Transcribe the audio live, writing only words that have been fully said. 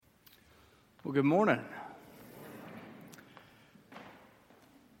Well, good morning.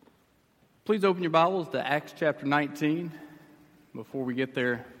 Please open your Bibles to Acts chapter 19. Before we get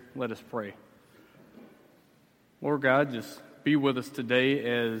there, let us pray. Lord God, just be with us today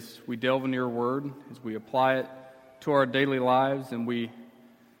as we delve into your word, as we apply it to our daily lives, and we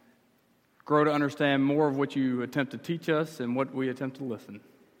grow to understand more of what you attempt to teach us and what we attempt to listen.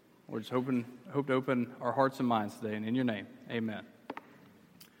 We're just hope to open our hearts and minds today, and in your name, amen.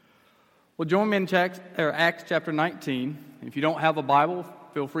 Well, join me in Acts chapter 19. If you don't have a Bible,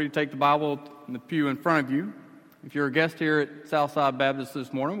 feel free to take the Bible in the pew in front of you. If you're a guest here at Southside Baptist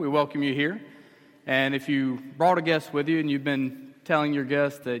this morning, we welcome you here. And if you brought a guest with you and you've been telling your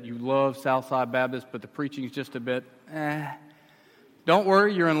guests that you love Southside Baptist, but the preaching's just a bit, don't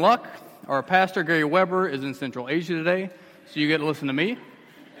worry, you're in luck. Our pastor, Gary Weber, is in Central Asia today, so you get to listen to me.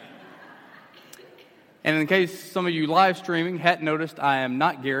 And in case some of you live streaming hadn't noticed, I am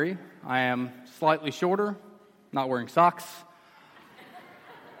not Gary. I am slightly shorter, not wearing socks,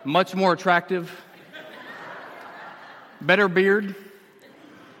 much more attractive, better beard,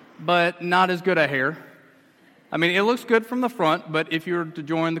 but not as good a hair. I mean, it looks good from the front, but if you were to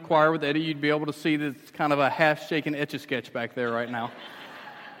join the choir with Eddie, you'd be able to see that it's kind of a half-shaken Etch-a-Sketch back there right now.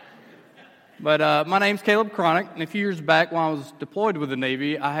 But my name's Caleb Cronick, and a few years back when I was deployed with the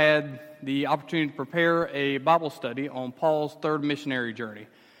Navy, I had the opportunity to prepare a Bible study on Paul's third missionary journey.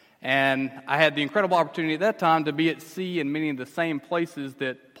 And I had the incredible opportunity at that time to be at sea in many of the same places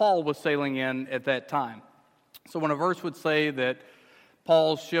that Paul was sailing in at that time. So when a verse would say that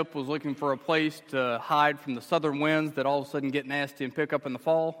Paul's ship was looking for a place to hide from the southern winds that all of a sudden get nasty and pick up in the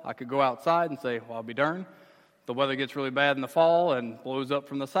fall, I could go outside and say, well, I'll be darned. The weather gets really bad in the fall and blows up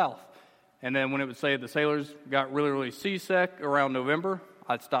from the south. And then when it would say the sailors got really, really seasick around November,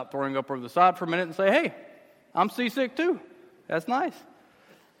 I'd stop throwing up over the side for a minute and say, hey, I'm seasick too. That's nice.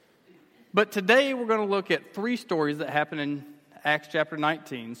 But today we're going to look at three stories that happen in Acts chapter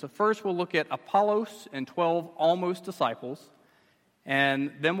 19. So first we'll look at Apollos and 12 almost disciples.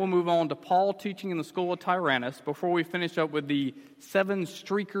 And then we'll move on to Paul teaching in the school of Tyrannus before we finish up with the 7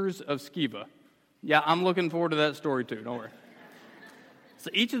 streakers of Sceva. Yeah, I'm looking forward to that story too, don't worry.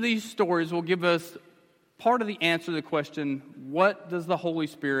 So each of these stories will give us part of the answer to the question, what does the Holy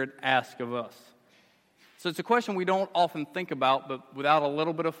Spirit ask of us? So it's a question we don't often think about, but without a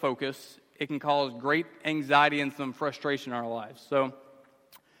little bit of focus, it can cause great anxiety and some frustration in our lives. So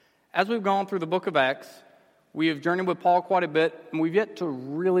as we've gone through the book of Acts, we have journeyed with Paul quite a bit, and we've yet to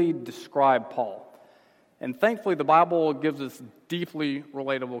really describe Paul. And thankfully, the Bible gives us deeply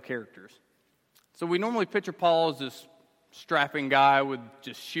relatable characters. So we normally picture Paul as this strapping guy with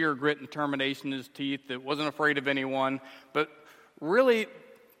just sheer grit and determination in his teeth that wasn't afraid of anyone. But really,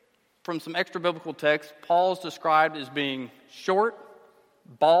 from some extra biblical text, Paul is described as being short,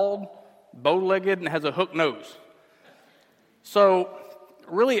 bald, bow-legged, and has a hooked nose. So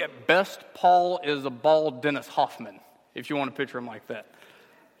really, at best, Paul is a bald Dennis Hoffman, if you want to picture him like that.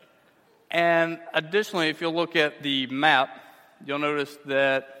 And additionally, if you look at the map, you'll notice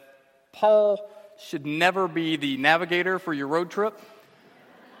that Paul should never be the navigator for your road trip.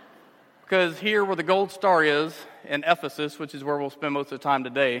 Because here where the gold star is, in Ephesus, which is where we'll spend most of the time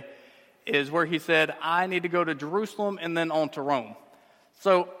today, is where he said, I need to go to Jerusalem and then on to Rome.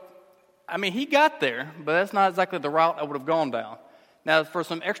 So, I mean, he got there, but that's not exactly the route I would have gone down. Now, for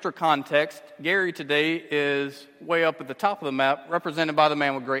some extra context, Gary today is way up at the top of the map, represented by the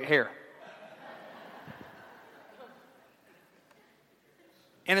man with great hair.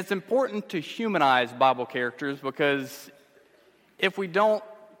 And it's important to humanize Bible characters because if we don't,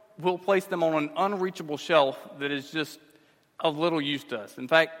 we'll place them on an unreachable shelf that is just of little use to us. In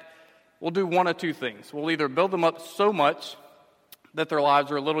fact, we'll do one of two things. We'll either build them up so much that their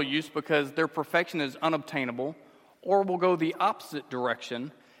lives are of little use because their perfection is unobtainable, or we'll go the opposite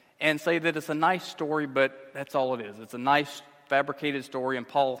direction and say that it's a nice story, but that's all it is. It's a nice fabricated story, and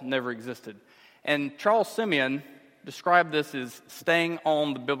Paul never existed. And Charles Simeon described this as staying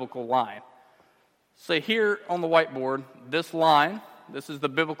on the biblical line. So here on the whiteboard, this line, this is the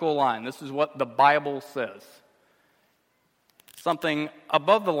biblical line. This is what the Bible says. Something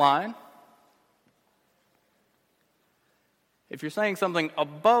above the line. If you're saying something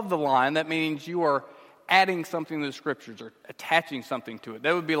above the line, that means you are adding something to the Scriptures or attaching something to it.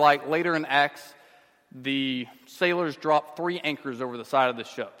 That would be like later in Acts, the sailors dropped 3 anchors over the side of the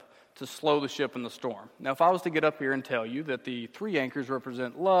ship to slow the ship in the storm. Now, if I was to get up here and tell you that the 3 anchors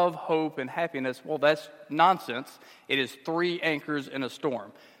represent love, hope, and happiness, well, that's nonsense. It is 3 anchors in a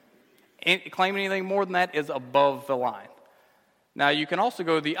storm. Claiming anything more than that is above the line. Now, you can also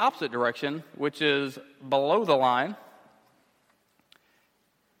go the opposite direction, which is below the line.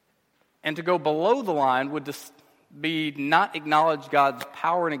 And to go below the line would just be not acknowledge God's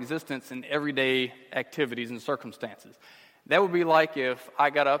power and existence in everyday activities and circumstances. That would be like if I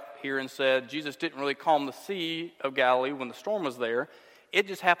got up here and said Jesus didn't really calm the Sea of Galilee when the storm was there. It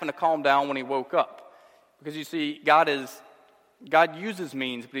just happened to calm down when he woke up. Because you see, God uses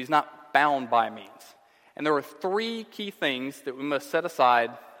means, but he's not bound by means. And there are three key things that we must set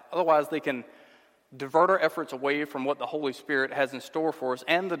aside, otherwise they can divert our efforts away from what the Holy Spirit has in store for us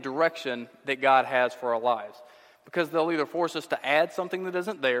and the direction that God has for our lives. Because they'll either force us to add something that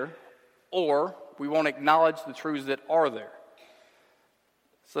isn't there, or we won't acknowledge the truths that are there.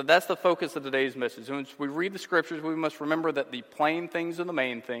 So that's the focus of today's message. When we read the scriptures, we must remember that the plain things are the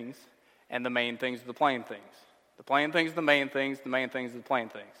main things, and the main things are the plain things. The plain things are the main things, the main things are the plain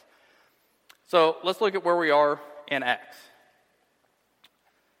things. So let's look at where we are in Acts.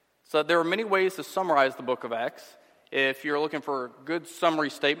 So there are many ways to summarize the book of Acts. If you're looking for good summary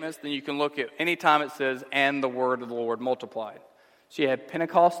statements, then you can look at any time it says, and the word of the Lord multiplied. So you had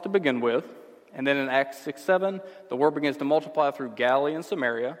Pentecost to begin with, and then in Acts 6-7, the word begins to multiply through Galilee and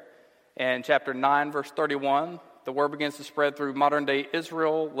Samaria. And chapter 9, verse 31, the word begins to spread through modern-day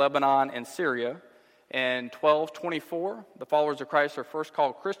Israel, Lebanon, and Syria. And 12:24, the followers of Christ are first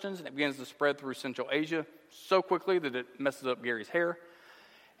called Christians, and it begins to spread through Central Asia so quickly that it messes up Gary's hair.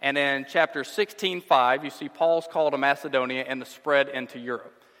 And in chapter 16:5, you see Paul's call to Macedonia and the spread into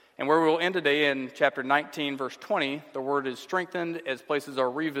Europe. And where we'll end today in chapter 19, verse 20, the word is strengthened as places are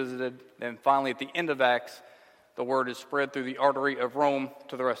revisited. And finally, at the end of Acts, the word is spread through the artery of Rome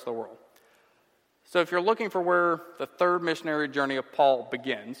to the rest of the world. So if you're looking for where the third missionary journey of Paul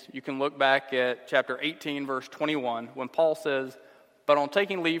begins, you can look back at chapter 18, verse 21, when Paul says, "But on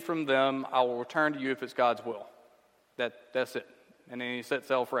taking leave from them, I will return to you if it's God's will." That's it. And then he set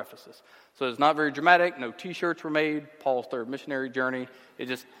sail for Ephesus. So it's not very dramatic. No T-shirts were made. Paul's third missionary journey. It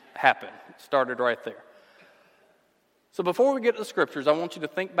just happened. It started right there. So before we get to the scriptures, I want you to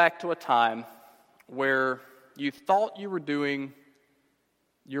think back to a time where you thought you were doing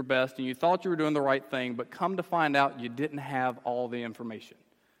your best and you thought you were doing the right thing, but come to find out you didn't have all the information.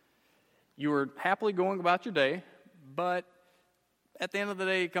 You were happily going about your day, but at the end of the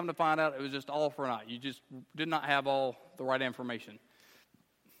day, you come to find out it was just all for naught. You just did not have all the right information.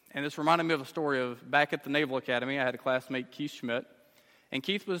 And this reminded me of a story of back at the Naval Academy. I had a classmate, Keith Schmidt, and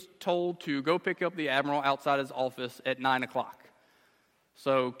Keith was told to go pick up the admiral outside his office at 9 o'clock.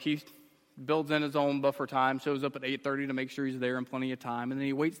 So Keith builds in his own buffer time, shows up at 8:30 to make sure he's there in plenty of time, and then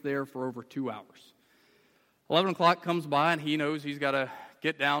he waits there for over 2 hours. 11 o'clock comes by, and he knows he's got to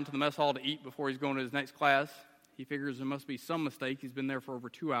get down to the mess hall to eat before he's going to his next class. He figures there must be some mistake. He's been there for over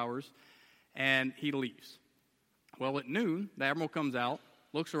 2 hours, and he leaves. Well, at noon, the admiral comes out,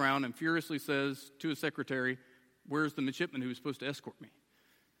 looks around, and furiously says to his secretary, "Where's the midshipman who was supposed to escort me?"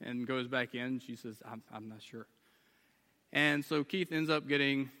 And goes back in. She says, I'm not sure. And so Keith ends up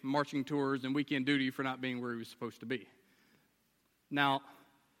getting marching tours and weekend duty for not being where he was supposed to be. Now,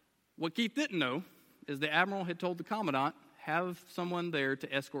 what Keith didn't know is the admiral had told the commandant, "Have someone there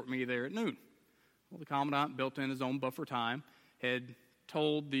to escort me there at noon." Well, the commandant, built in his own buffer time, had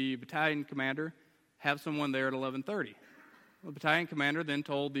told the battalion commander, "Have someone there at 11:30. The battalion commander then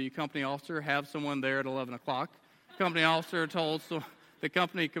told the company officer, "Have someone there at 11 o'clock. The company officer told the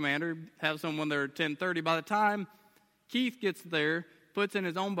company commander, "Have someone there at 10:30. By the time Keith gets there, puts in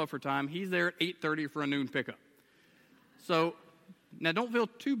his own buffer time, he's there at 8:30 for a noon pickup. So, now don't feel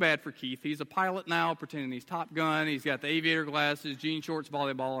too bad for Keith. He's a pilot now, pretending he's Top Gun. He's got the aviator glasses, jean shorts,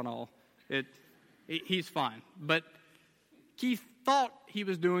 volleyball, and all. He's fine. But Keith thought he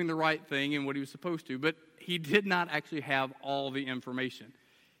was doing the right thing and what he was supposed to, but he did not actually have all the information.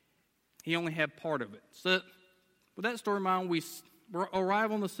 He only had part of it. So, with that story in mind, we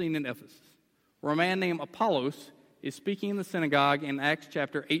arrive on the scene in Ephesus, where a man named Apollos is speaking in the synagogue in Acts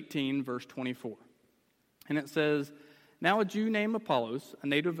chapter 18, verse 24. And it says, "Now a Jew named Apollos, a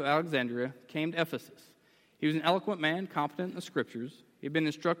native of Alexandria, came to Ephesus. He was an eloquent man, competent in the Scriptures. He had been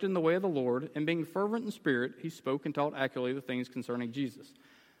instructed in the way of the Lord, and being fervent in spirit, he spoke and taught accurately the things concerning Jesus,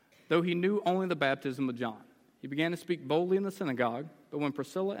 though he knew only the baptism of John. He began to speak boldly in the synagogue, but when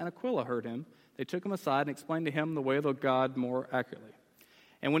Priscilla and Aquila heard him, they took him aside and explained to him the way of God more accurately.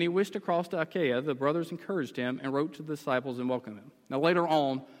 And when he wished to cross to Achaia, the brothers encouraged him and wrote to the disciples and welcomed him." Now later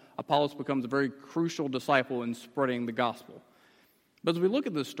on, Apollos becomes a very crucial disciple in spreading the gospel. But as we look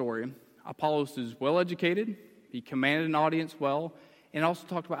at this story, Apollos is well educated, he commanded an audience well, and also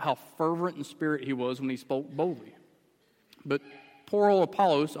talked about how fervent in spirit he was when he spoke boldly. But poor old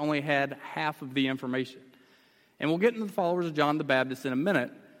Apollos only had half of the information. And we'll get into the followers of John the Baptist in a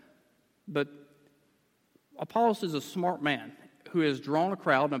minute, but Apollos is a smart man who has drawn a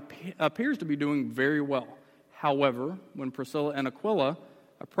crowd and appears to be doing very well. However, when Priscilla and Aquila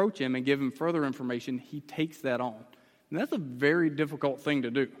approach him and give him further information, he takes that on. And that's a very difficult thing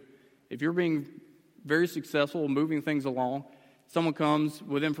to do. If you're being very successful, moving things along, someone comes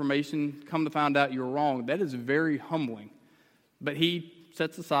with information, come to find out you're wrong, that is very humbling. But he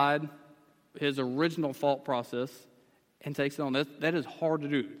sets aside his original thought process and takes it on. That is hard to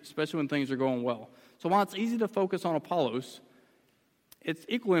do, especially when things are going well. So while it's easy to focus on Apollos, it's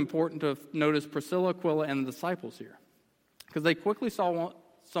equally important to notice Priscilla, Aquila, and the disciples here. Because they quickly saw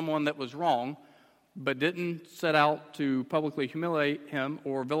someone that was wrong, but didn't set out to publicly humiliate him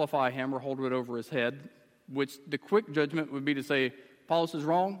or vilify him or hold it over his head, which the quick judgment would be to say, Apollos is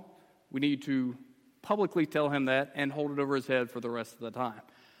wrong, we need to publicly tell him that and hold it over his head for the rest of the time.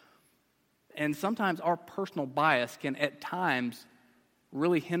 And sometimes our personal bias can at times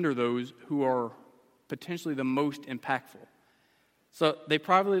really hinder those who are potentially the most impactful. So they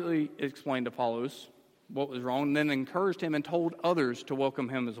privately explained to Apollos what was wrong and then encouraged him and told others to welcome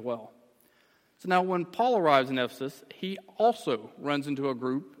him as well. So now when Paul arrives in Ephesus, he also runs into a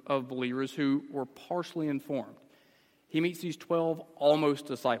group of believers who were partially informed. He meets these 12 almost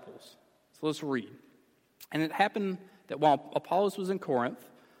disciples. So let's read. And it happened that while Apollos was in Corinth,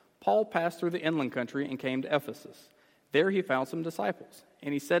 Paul passed through the inland country and came to Ephesus. There he found some disciples,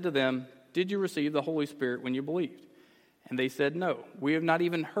 and he said to them, "Did you receive the Holy Spirit when you believed?" And they said, "No, we have not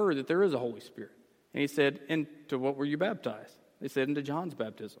even heard that there is a Holy Spirit." And he said, "Into what were you baptized?" They said, "Into John's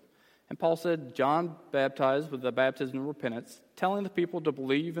baptism." And Paul said, "John baptized with the baptism of repentance, telling the people to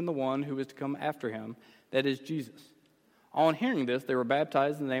believe in the one who is to come after him, that is Jesus." On hearing this, they were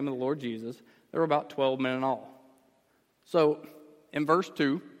baptized in the name of the Lord Jesus. There were about 12 men in all. So, in verse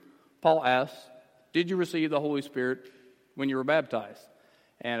 2, Paul asks, "Did you receive the Holy Spirit when you were baptized?"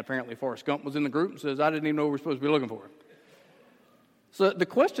 And apparently Forrest Gump was in the group and says, "I didn't even know we were supposed to be looking for it." So the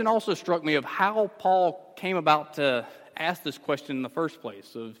question also struck me of how Paul came about to ask this question in the first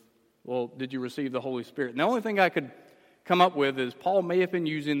place of, well, did you receive the Holy Spirit? And the only thing I could come up with is Paul may have been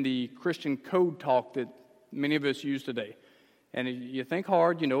using the Christian code talk that many of us use today. And if you think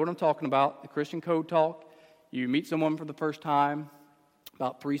hard, you know what I'm talking about, the Christian code talk. You meet someone for the first time,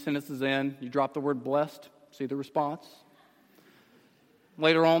 about 3 sentences in, you drop the word blessed, see the response.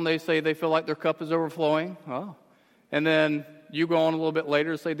 Later on, they say they feel like their cup is overflowing. Oh. And then you go on a little bit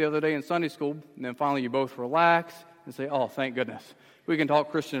later, say the other day in Sunday school, and then finally you both relax and say, "Oh, thank goodness, we can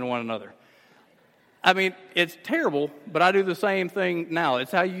talk Christian to one another." I mean, it's terrible, but I do the same thing now.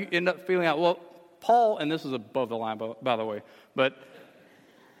 It's how you end up feeling out. Well, Paul, and this is above the line, by the way, but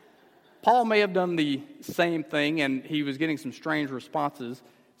Paul may have done the same thing, and he was getting some strange responses.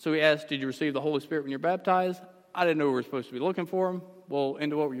 So he asked, "Did you receive the Holy Spirit when you're baptized?" "I didn't know we were supposed to be looking for him." "Well,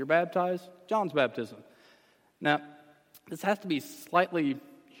 into what were you baptized?" "John's baptism." Now, this has to be slightly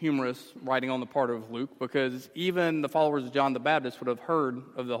humorous writing on the part of Luke, because even the followers of John the Baptist would have heard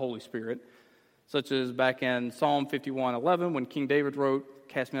of the Holy Spirit, such as back in Psalm 51:11, when King David wrote,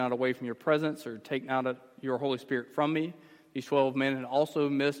 "Cast me not away from your presence," or "Take not your Holy Spirit from me." These 12 men had also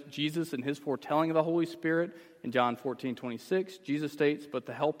missed Jesus and his foretelling of the Holy Spirit. In John 14:26, Jesus states, "But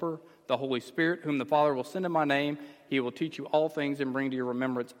the Helper, the Holy Spirit, whom the Father will send in my name, he will teach you all things and bring to your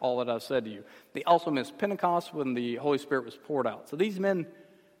remembrance all that I've said to you." They also missed Pentecost when the Holy Spirit was poured out. So these men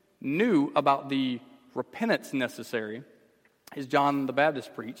knew about the repentance necessary, as John the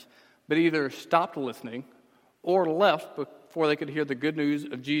Baptist preached, but either stopped listening or left before they could hear the good news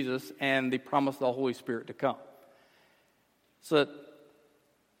of Jesus and the promise of the Holy Spirit to come. So,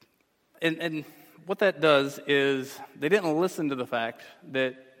 and what that does is they didn't listen to the fact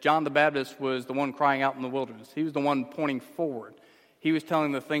that John the Baptist was the one crying out in the wilderness. He was the one pointing forward. He was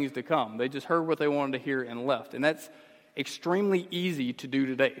telling the things to come. They just heard what they wanted to hear and left. And that's extremely easy to do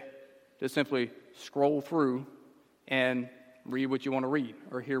today, to simply scroll through and read what you want to read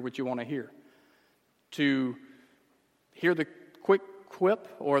or hear what you want to hear. To hear the quick quip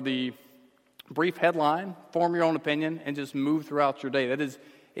or the brief headline, form your own opinion, and just move throughout your day. That is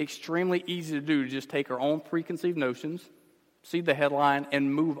extremely easy to do, to just take our own preconceived notions, see the headline,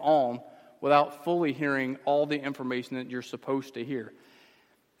 and move on without fully hearing all the information that you're supposed to hear.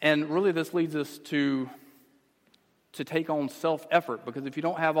 And really this leads us to take on self-effort, because if you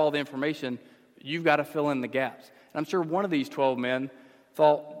don't have all the information, you've got to fill in the gaps. And I'm sure one of these 12 men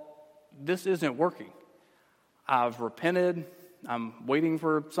thought, this isn't working. I've repented. I'm waiting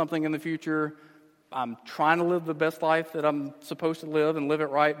for something in the future. I'm trying to live the best life that I'm supposed to live and live it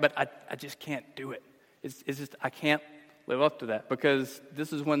right, but I just can't do it. It's just, I can't live up to that, because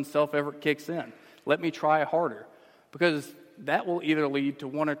this is when self-effort kicks in. Let me try harder, because that will either lead to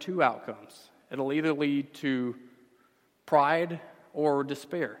one or two outcomes. It'll either lead to pride or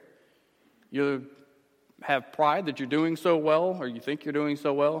despair. You have pride that you're doing so well, or you think you're doing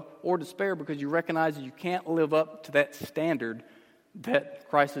so well, or despair because you recognize that you can't live up to that standard that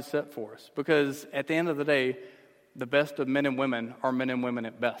Christ has set for us. Because at the end of the day, the best of men and women are men and women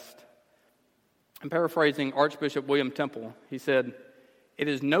at best. I'm paraphrasing Archbishop William Temple. He said, "It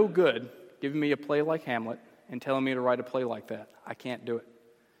is no good giving me a play like Hamlet and telling me to write a play like that. I can't do it.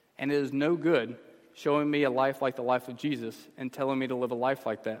 And it is no good showing me a life like the life of Jesus and telling me to live a life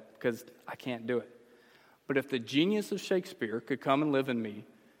like that, because I can't do it. But if the genius of Shakespeare could come and live in me,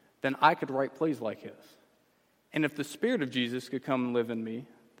 then I could write plays like his. And if the Spirit of Jesus could come and live in me,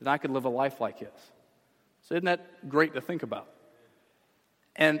 then I could live a life like his." So isn't that great to think about?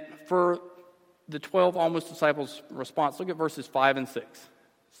 And for the 12 almost disciples' response, look at verses 5 and 6.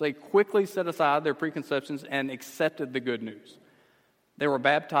 So they quickly set aside their preconceptions and accepted the good news. They were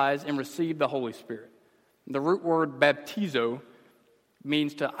baptized and received the Holy Spirit. The root word baptizo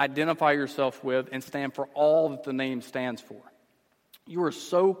means to identify yourself with and stand for all that the name stands for. You are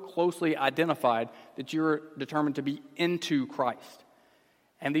so closely identified that you're determined to be into Christ.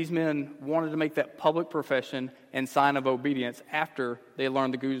 And these men wanted to make that public profession and sign of obedience after they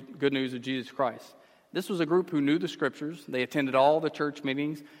learned the good news of Jesus Christ. This was a group who knew the Scriptures. They attended all the church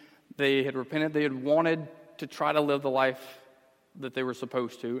meetings. They had repented. They had wanted to try to live the life that they were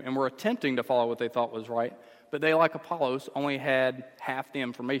supposed to and were attempting to follow what they thought was right. But they, like Apollos, only had half the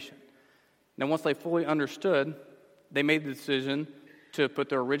information. Now, once they fully understood, they made the decision to put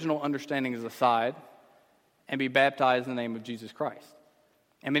their original understandings aside and be baptized in the name of Jesus Christ.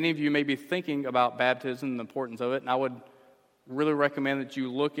 And many of you may be thinking about baptism and the importance of it, and I would really recommend that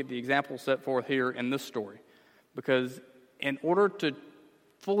you look at the example set forth here in this story. Because in order to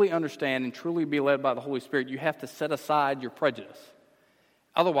fully understand and truly be led by the Holy Spirit, you have to set aside your prejudice.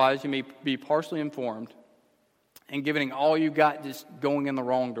 Otherwise, you may be partially informed and giving all you got just going in the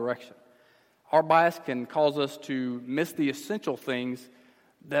wrong direction. Our bias can cause us to miss the essential things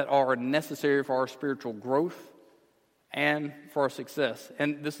that are necessary for our spiritual growth and for our success.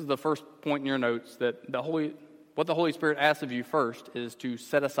 And this is the first point in your notes, that what the Holy Spirit asks of you first is to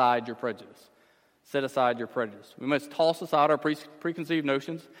set aside your prejudice. Set aside your prejudice. We must toss aside our preconceived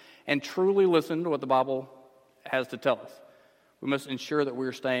notions and truly listen to what the Bible has to tell us. We must ensure that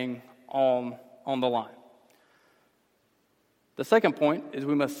we're staying on the line. The second point is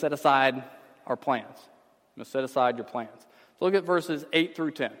we must set aside our plans. You must set aside your plans. So look at verses 8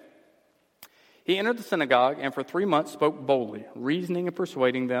 through 10. He entered the synagogue and for 3 months spoke boldly, reasoning and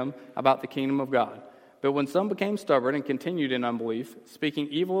persuading them about the kingdom of God. But when some became stubborn and continued in unbelief, speaking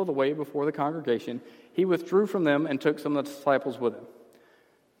evil of the way before the congregation, he withdrew from them and took some of the disciples with him.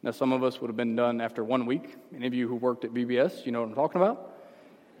 Now, some of us would have been done after 1 week. Any of you who worked at BBS, you know what I'm talking about.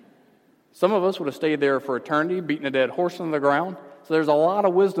 Some of us would have stayed there for eternity, beating a dead horse on the ground. So there's a lot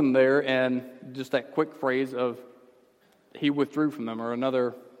of wisdom there, and just that quick phrase of he withdrew from them, or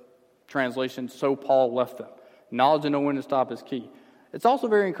another translation, so Paul left them. Knowledge and knowing when to stop is key. It's also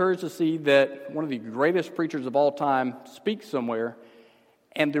very encouraging to see that one of the greatest preachers of all time speaks somewhere,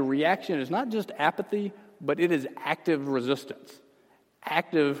 and the reaction is not just apathy, but it is active resistance.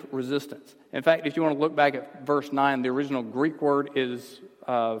 Active resistance. In fact, if you want to look back at verse 9, the original Greek word is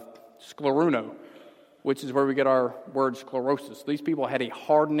skleruno, which is where we get our word sclerosis. These people had a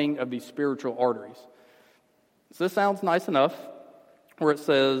hardening of these spiritual arteries. So this sounds nice enough, where it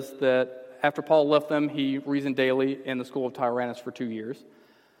says that after Paul left them, he reasoned daily in the school of Tyrannus for 2 years.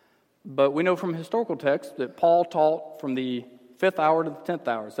 But we know from historical texts that Paul taught from the 5th hour to the 10th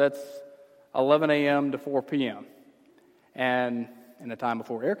hour. So that's 11 a.m. to 4 p.m. And in the time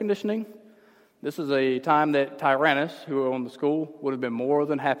before air conditioning, this is a time that Tyrannus, who owned the school, would have been more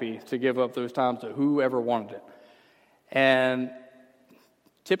than happy to give up those times to whoever wanted it. And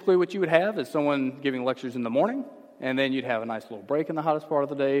typically what you would have is someone giving lectures in the morning, and then you'd have a nice little break in the hottest part of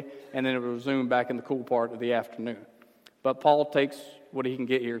the day, and then it would resume back in the cool part of the afternoon. But Paul takes what he can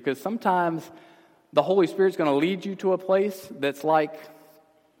get here, because sometimes the Holy Spirit's going to lead you to a place that's like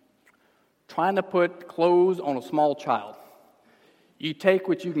trying to put clothes on a small child. You take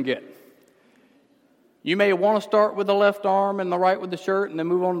what you can get. You may want to start with the left arm and the right with the shirt and then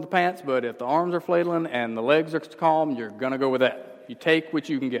move on to the pants, but if the arms are flailing and the legs are calm, you're going to go with that. You take what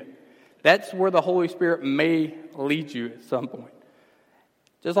you can get. That's where the Holy Spirit may lead you at some point.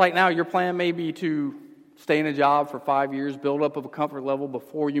 Just like now, your plan may be to stay in a job for 5 years, build up of a comfort level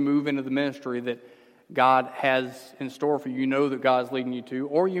before you move into the ministry that God has in store for you. You know that God's leading you to.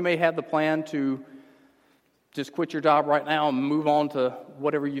 Or you may have the plan to just quit your job right now and move on to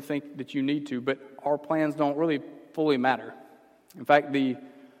whatever you think that you need to. But our plans don't really fully matter. In fact, the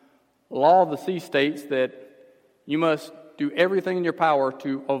law of the sea states that you must do everything in your power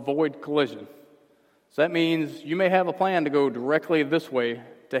to avoid collision. So that means you may have a plan to go directly this way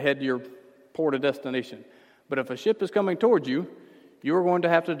to head to your port of destination. But if a ship is coming towards you, you are going to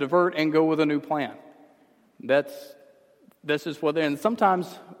have to divert and go with a new plan. This is what, and sometimes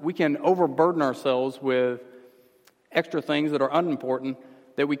we can overburden ourselves with extra things that are unimportant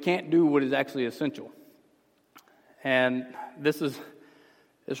that we can't do what is actually essential. And this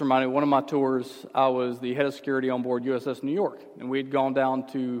reminded me of one of my tours. I was the head of security on board USS New York, and we had gone down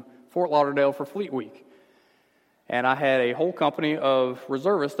to Fort Lauderdale for Fleet Week. And I had a whole company of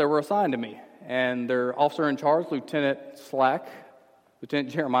reservists that were assigned to me. And their officer in charge, Lieutenant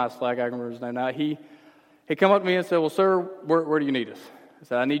Jeremiah Slack, I can remember his name now, he come up to me and said, well, sir, where do you need us? I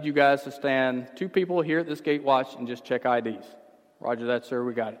said, I need you guys to stand 2 people here at this gate watch and just check IDs. Roger that, sir,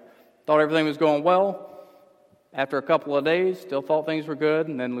 we got it. Thought everything was going well. After a couple of days, still thought things were good,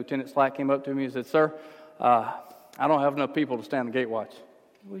 and then Lieutenant Slack came up to me and said, sir, I don't have enough people to stand the gate watch.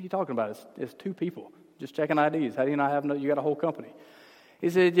 What are you talking about? It's 2 people just checking IDs. How do you not have you got a whole company? He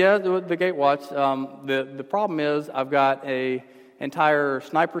said, yeah, the gate watch. The problem is I've got a entire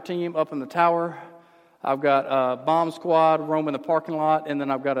sniper team up in the tower. I've got a bomb squad roaming the parking lot, and then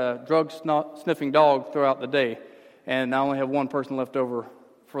I've got a drug-sniffing dog throughout the day. And I only have 1 person left over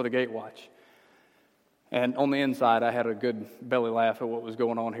for the gate watch. And on the inside, I had a good belly laugh at what was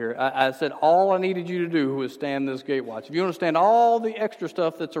going on here. I said, all I needed you to do was stand this gate watch. If you understand all the extra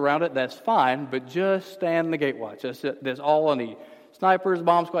stuff that's around it, that's fine, but just stand the gate watch. That's it. That's all I need. Snipers,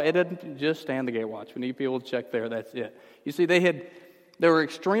 bomb squad, it doesn't just stand the gate watch. We need people to check there. That's it. You see, they were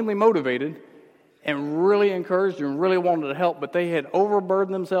extremely motivated and really encouraged and really wanted to help, but they had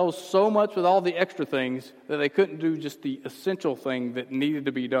overburdened themselves so much with all the extra things that they couldn't do just the essential thing that needed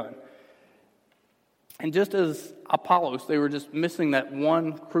to be done. And just as Apollos, they were just missing that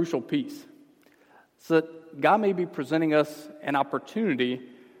one crucial piece. So God may be presenting us an opportunity,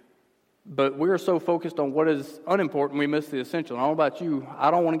 but we're so focused on what is unimportant, we miss the essential. And I don't know about you, I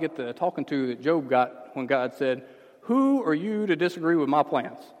don't want to get the talking to that Job got when God said, who are you to disagree with my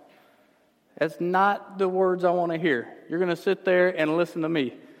plans? That's not the words I want to hear. You're going to sit there and listen to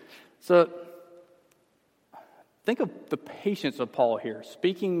me. So think of the patience of Paul here,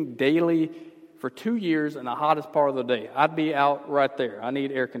 speaking daily for 2 years in the hottest part of the day. I'd be out right there. I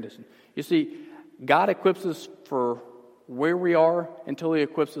need air conditioning. You see, God equips us for where we are until He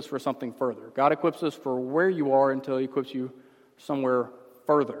equips us for something further. God equips us for where you are until He equips you somewhere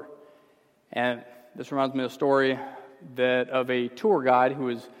further. And this reminds me of a story of a tour guide who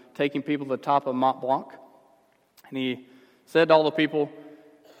was taking people to the top of Mont Blanc. And he said to all the people,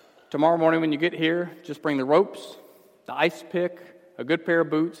 tomorrow morning when you get here, just bring the ropes, the ice pick, a good pair of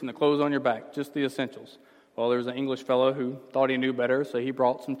boots, and the clothes on your back, just the essentials. Well, there was an English fellow who thought he knew better, so he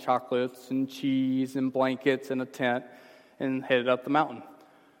brought some chocolates and cheese and blankets and a tent and headed up the mountain.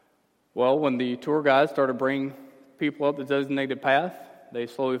 Well, when the tour guide started bringing people up the designated path, they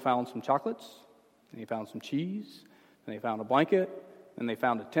slowly found some chocolates, and he found some cheese, and they found a blanket, and they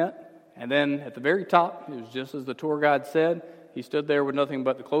found a tent. And then at the very top, it was just as the tour guide said, he stood there with nothing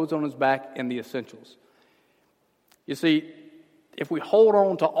but the clothes on his back and the essentials. You see, if we hold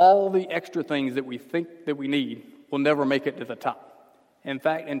on to all the extra things that we think that we need, we'll never make it to the top. In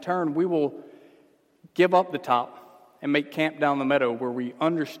fact, in turn, we will give up the top and make camp down the meadow where we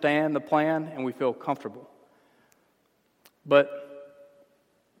understand the plan and we feel comfortable. But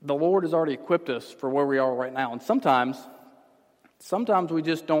the Lord has already equipped us for where we are right now. And sometimes we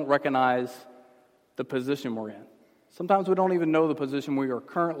just don't recognize the position we're in. Sometimes we don't even know the position we are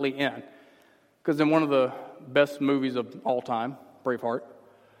currently in. Because in one of the best movies of all time, Braveheart,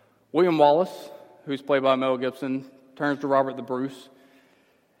 William Wallace, who's played by Mel Gibson, turns to Robert the Bruce,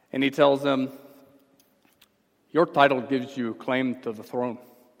 and he tells him, your title gives you claim to the throne,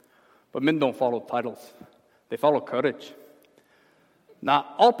 but men don't follow titles. They follow courage.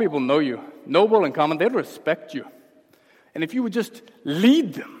 Now, all people know you, noble and common, they respect you. And if you would just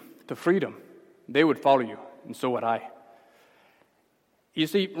lead them to freedom, they would follow you, and so would I. You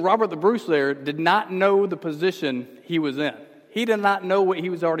see, Robert the Bruce there did not know the position he was in. He did not know what he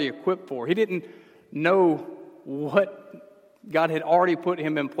was already equipped for. He didn't know what God had already put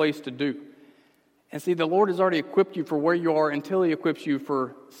him in place to do. And see, the Lord has already equipped you for where you are until He equips you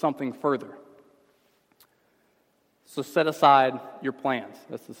for something further. So set aside your plans.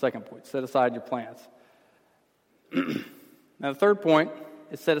 That's the second point. Set aside your plans. Now, the third point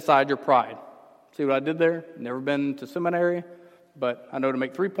is set aside your pride. See what I did there? Never been to seminary, but I know to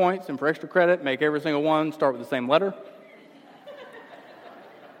make 3 points, and for extra credit, make every single one start with the same letter.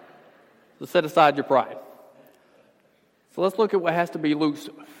 So set aside your pride. So let's look at what has to be Luke's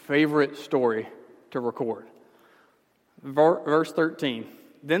favorite story to record. Verse 13.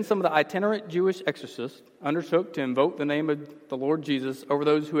 Then some of the itinerant Jewish exorcists undertook to invoke the name of the Lord Jesus over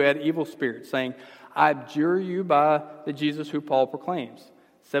those who had evil spirits, saying, I adjure you by the Jesus who Paul proclaims.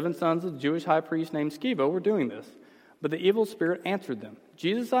 7 sons of the Jewish high priest named Sceva were doing this. But the evil spirit answered them,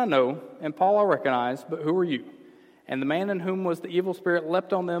 Jesus I know, and Paul I recognize, but who are you? And the man in whom was the evil spirit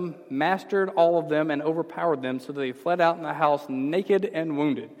leapt on them, mastered all of them, and overpowered them, so that they fled out in the house naked and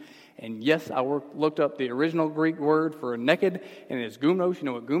wounded. And yes, I looked up the original Greek word for naked, and it's gumnos. You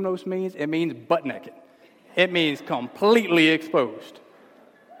know what gumnos means? It means butt naked. It means completely exposed.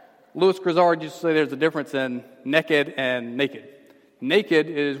 Louis Grizzard used to say there's a difference in naked and naked. Naked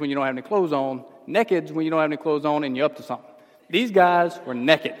is when you don't have any clothes on. Naked is when you don't have any clothes on and you're up to something. These guys were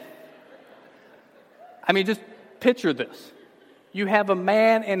naked. I mean, just picture this. You have a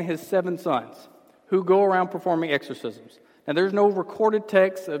man and his 7 sons who go around performing exorcisms. Now, there's no recorded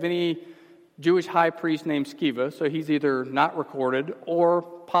text of any Jewish high priest named Sceva, so he's either not recorded or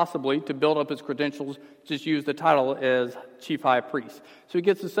possibly, to build up his credentials, just use the title as chief high priest. So he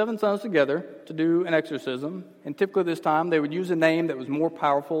gets the 7 sons together to do an exorcism, and typically this time they would use a name that was more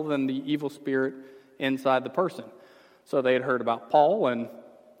powerful than the evil spirit inside the person. So they had heard about Paul and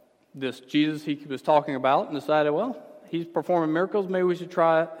this Jesus he was talking about and decided, well, he's performing miracles, maybe we should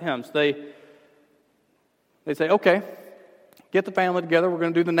try him. So they say, okay, get the family together. We're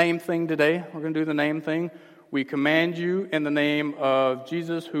going to do the name thing today. We're going to do the name thing. We command you in the name of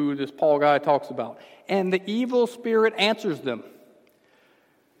Jesus, who this Paul guy talks about. And the evil spirit answers them.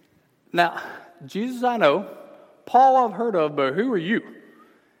 Now, Jesus I know, Paul I've heard of, but who are you?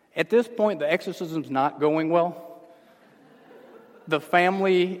 At this point, the exorcism's not going well. The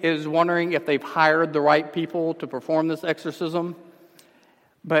family is wondering if they've hired the right people to perform this exorcism.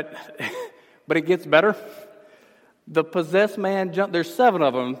 But it gets better. The possessed man there's 7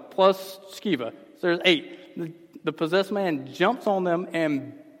 of them, plus Sceva. So there's 8. The possessed man jumps on them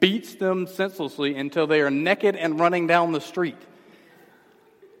and beats them senselessly until they are naked and running down the street.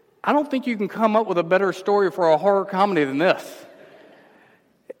 I don't think you can come up with a better story for a horror comedy than this.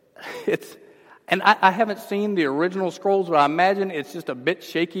 And I haven't seen the original scrolls, but I imagine it's just a bit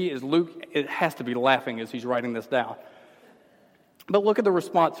shaky as Luke, it has to be laughing as he's writing this down. But look at the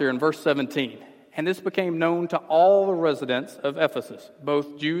response here in verse 17. And this became known to all the residents of Ephesus,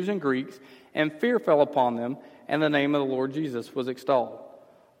 both Jews and Greeks, and fear fell upon them, and the name of the Lord Jesus was extolled.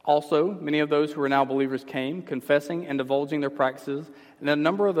 Also, many of those who were now believers came, confessing and divulging their practices, and a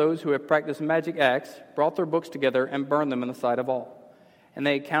number of those who had practiced magic acts brought their books together and burned them in the sight of all. And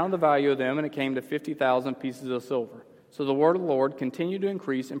they counted the value of them, and it came to 50,000 pieces of silver. So the word of the Lord continued to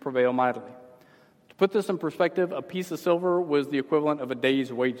increase and prevail mightily. To put this in perspective, a piece of silver was the equivalent of a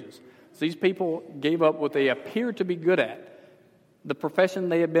day's wages. So these people gave up what they appeared to be good at, the profession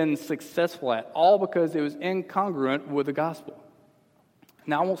they had been successful at, all because it was incongruent with the gospel.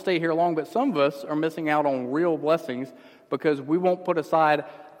 Now, I won't stay here long, but some of us are missing out on real blessings because we won't put aside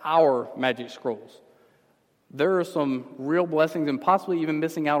our magic scrolls. There are some real blessings and possibly even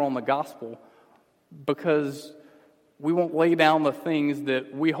missing out on the gospel because we won't lay down the things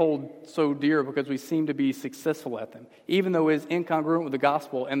that we hold so dear because we seem to be successful at them, even though it is incongruent with the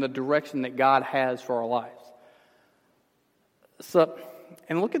gospel and the direction that God has for our lives. So,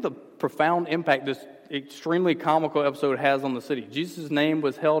 and look at the profound impact this extremely comical episode has on the city. Jesus' name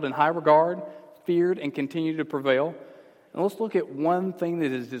was held in high regard, feared, and continued to prevail. And let's look at one thing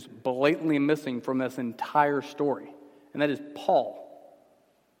that is just blatantly missing from this entire story, and that is Paul.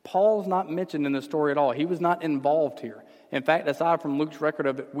 Paul's not mentioned in this story at all. He was not involved here. In fact, aside from Luke's record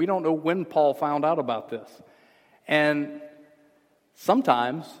of it, we don't know when Paul found out about this. And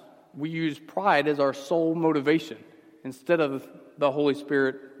sometimes we use pride as our sole motivation instead of the Holy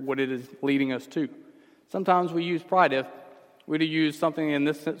Spirit, what it is leading us to. Sometimes we use pride. If we'd have used something in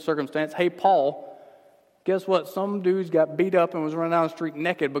this circumstance, hey, Paul, guess what? Some dudes got beat up and was running down the street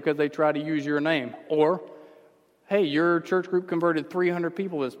naked because they tried to use your name. Or, hey, your church group converted 300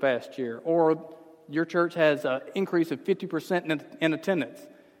 people this past year. Or your church has an increase of 50% in attendance.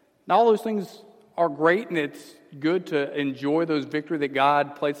 Now, all those things are great, and it's good to enjoy those victory that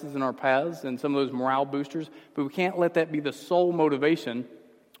God places in our paths and some of those morale boosters, but we can't let that be the sole motivation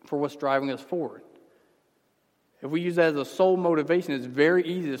for what's driving us forward. If we use that as a sole motivation, it's very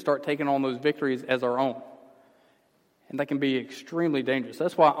easy to start taking on those victories as our own. And that can be extremely dangerous.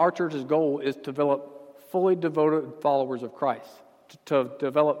 That's why our church's goal is to develop fully devoted followers of Christ. To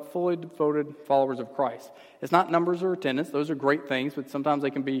develop fully devoted followers of Christ. It's not numbers or attendance. Those are great things, but sometimes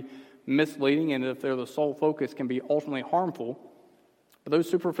they can be misleading, and if they're the sole focus, can be ultimately harmful. But those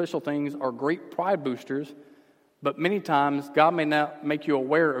superficial things are great pride boosters, but many times God may not make you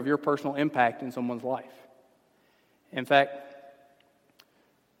aware of your personal impact in someone's life. In fact,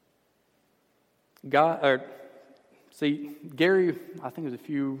 Gary, I think it was a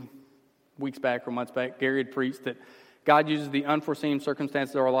few weeks back or months back, Gary had preached that God uses the unforeseen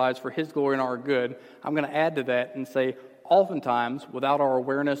circumstances of our lives for His glory and our good. I'm going to add to that and say, oftentimes without our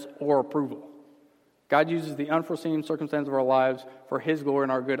awareness or approval. God uses the unforeseen circumstances of our lives for His glory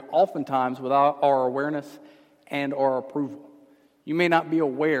and our good, oftentimes without our awareness and our approval. You may not be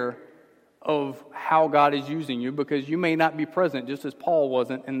aware of how God is using you because you may not be present, just as Paul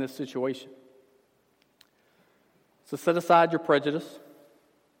wasn't in this situation. So set aside your prejudice,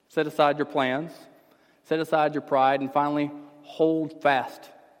 set aside your plans, set aside your pride, and finally, hold fast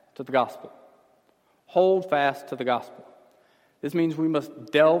to the gospel. Hold fast to the gospel. This means we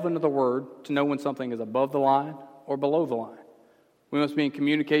must delve into the Word to know when something is above the line or below the line. We must be in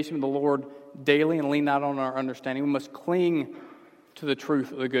communication with the Lord daily and lean not on our understanding. We must cling to the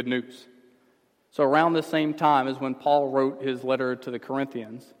truth of the good news. So around this same time is when Paul wrote his letter to the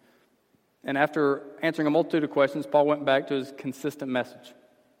Corinthians. And after answering a multitude of questions, Paul went back to his consistent message.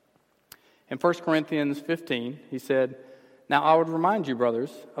 In 1 Corinthians 15, he said, "Now I would remind you,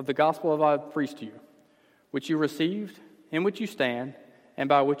 brothers, of the gospel that I have preached to you, which you received, in which you stand, and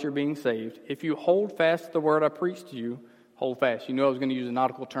by which you're being saved. If you hold fast to the word I preached to you," hold fast. You knew I was going to use a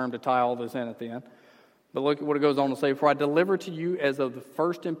nautical term to tie all this in at the end. But look at what it goes on to say. "For I delivered to you as of the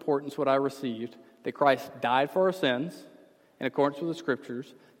first importance what I received, that Christ died for our sins, in accordance with the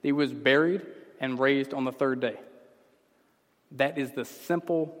Scriptures, that He was buried and raised on the third day." That is the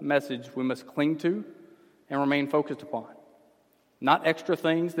simple message we must cling to and remain focused upon. Not extra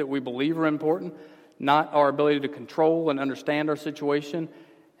things that we believe are important, not our ability to control and understand our situation,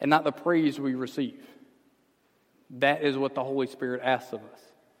 and not the praise we receive. That is what the Holy Spirit asks of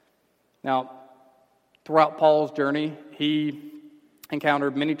us. Now, throughout Paul's journey, he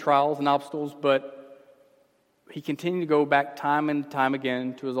encountered many trials and obstacles, but he continued to go back time and time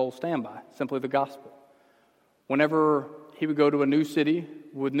again to his old standby, simply the gospel. Whenever he would go to a new city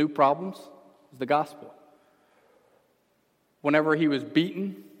with new problems, it was the gospel. Whenever he was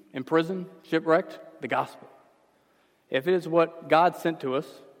beaten, imprisoned, shipwrecked, the gospel. If it is what God sent to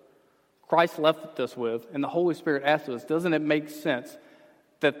us, Christ left us with, and the Holy Spirit asked us, doesn't it make sense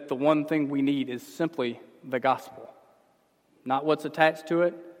that the one thing we need is simply the gospel? Not what's attached to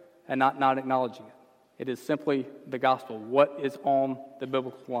it, and not acknowledging it. It is simply the gospel, what is on the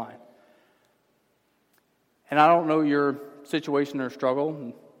biblical line. And I don't know your situation or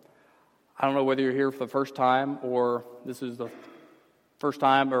struggle. I don't know whether you're here for the first time or this is the first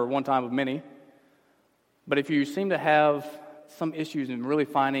time or one time of many. But if you seem to have some issues in really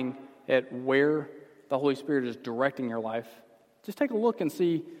finding at where the Holy Spirit is directing your life, just take a look and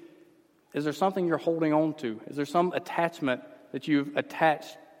see, is there something you're holding on to? Is there some attachment that you've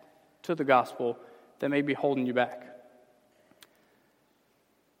attached to the gospel that may be holding you back?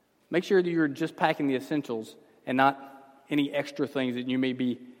 Make sure that you're just packing the essentials and not any extra things that you may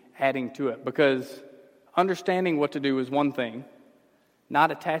be adding to it. Because understanding what to do is one thing,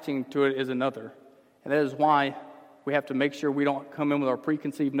 not attaching to it is another. And that is why we have to make sure we don't come in with our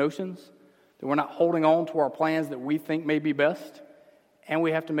preconceived notions, that we're not holding on to our plans that we think may be best. And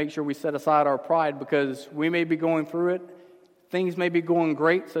we have to make sure we set aside our pride, because we may be going through it. Things may be going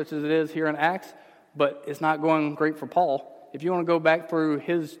great, such as it is here in Acts, but it's not going great for Paul. If you want to go back through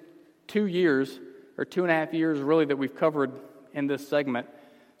his 2 years, or 2.5 years really, that we've covered in this segment,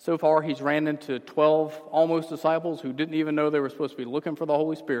 so far he's ran into 12 almost disciples who didn't even know they were supposed to be looking for the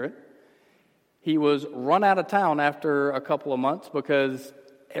Holy Spirit. He was run out of town after a couple of months because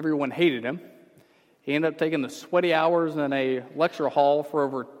everyone hated him. He ended up taking the sweaty hours in a lecture hall for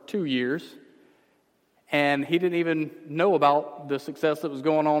over 2 years, and he didn't even know about the success that was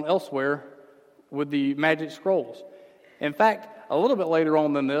going on elsewhere with the magic scrolls. In fact, a little bit later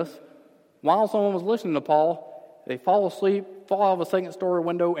on than this, while someone was listening to Paul, they fall asleep, fall out of a second-story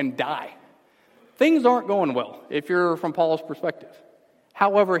window, and die. Things aren't going well if you're from Paul's perspective.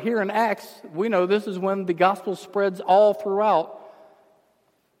 However, here in Acts, we know this is when the gospel spreads all throughout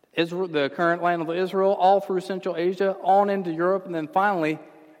Israel, the current land of Israel, all through Central Asia, on into Europe, and then finally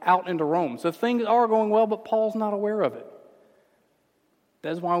out into Rome. So things are going well, but Paul's not aware of it.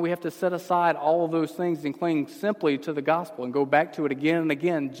 That's why we have to set aside all of those things and cling simply to the gospel and go back to it again and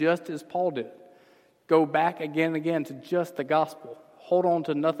again, just as Paul did. Go back again and again to just the gospel. Hold on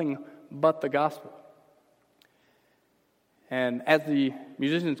to nothing but the gospel. And as the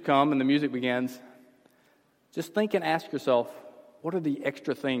musicians come and the music begins, just think and ask yourself, what are the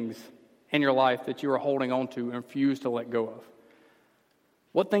extra things in your life that you are holding on to and refuse to let go of?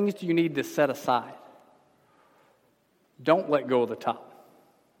 What things do you need to set aside? Don't let go of the top.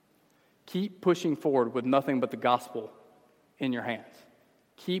 Keep pushing forward with nothing but the gospel in your hands.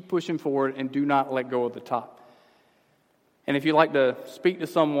 Keep pushing forward and do not let go of the top. And if you'd like to speak to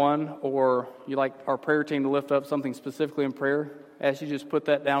someone or you'd like our prayer team to lift up something specifically in prayer, I ask you just put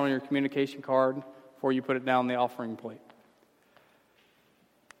that down on your communication card before you put it down on the offering plate.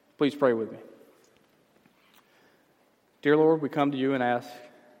 Please pray with me. Dear Lord, we come to you and ask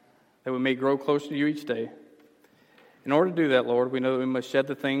that we may grow closer to you each day. In order to do that, Lord, we know that we must shed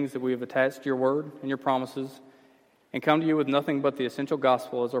the things that we have attached to your word and your promises and come to you with nothing but the essential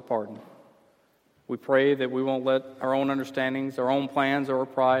gospel as our pardon. We pray that we won't let our own understandings, our own plans, or our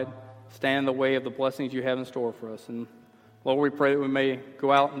pride stand in the way of the blessings you have in store for us. And Lord, we pray that we may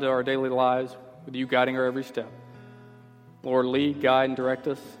go out into our daily lives with you guiding our every step. Lord, lead, guide, and direct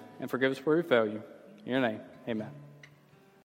us, and forgive us where we fail you. In your name, amen.